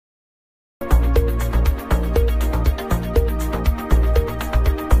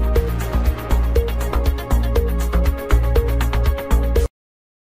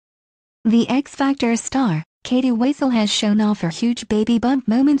The X Factor star, Katie Waissel has shown off her huge baby bump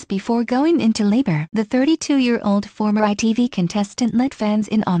moments before going into labor. The 32-year-old former ITV contestant let fans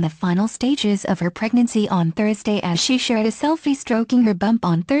in on the final stages of her pregnancy on Thursday as she shared a selfie stroking her bump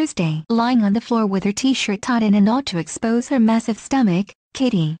on Thursday. Lying on the floor with her t-shirt tied in a knot to expose her massive stomach,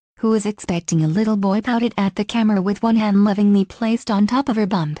 Katie, who was expecting a little boy, pouted at the camera with one hand lovingly placed on top of her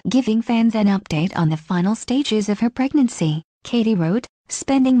bump. Giving fans an update on the final stages of her pregnancy, Katie wrote,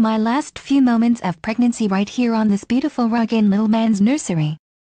 "Spending my last few moments of pregnancy right here on this beautiful rug in little man's nursery.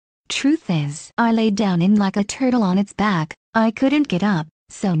 Truth is, I laid down in like a turtle on its back. I couldn't get up,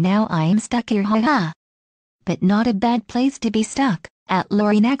 so now I am stuck here, haha. But not a bad place to be stuck. At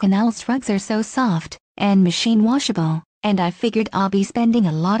Lorena Canal's rugs are so soft and machine washable, and I figured I'll be spending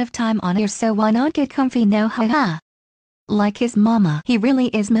a lot of time on here, so why not get comfy now, haha." Like his mama, he really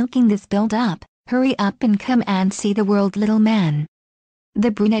is milking this build up. Hurry up and come and see the world, little man.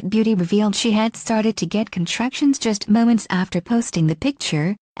 The brunette beauty revealed she had started to get contractions just moments after posting the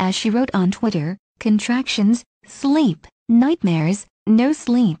picture, as she wrote on Twitter, "Contractions, sleep, nightmares, no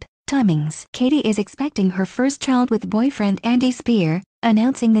sleep, timings." Katie is expecting her first child with boyfriend Andy Spear,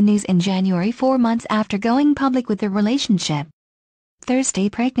 announcing the news in January, 4 months after going public with their relationship. Thursday,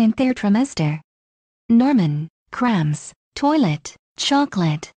 pregnant third trimester. Norman, crumbs, toilet,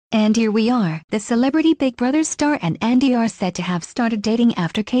 chocolate. And here we are. The celebrity Big Brother star and Andy are said to have started dating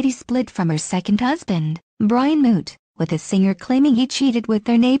after Katie split from her second husband, Brian Moot, with the singer claiming he cheated with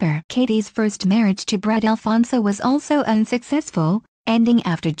their neighbor. Katie's first marriage to Brad Alfonso was also unsuccessful, ending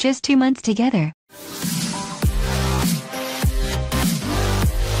after just 2 months together.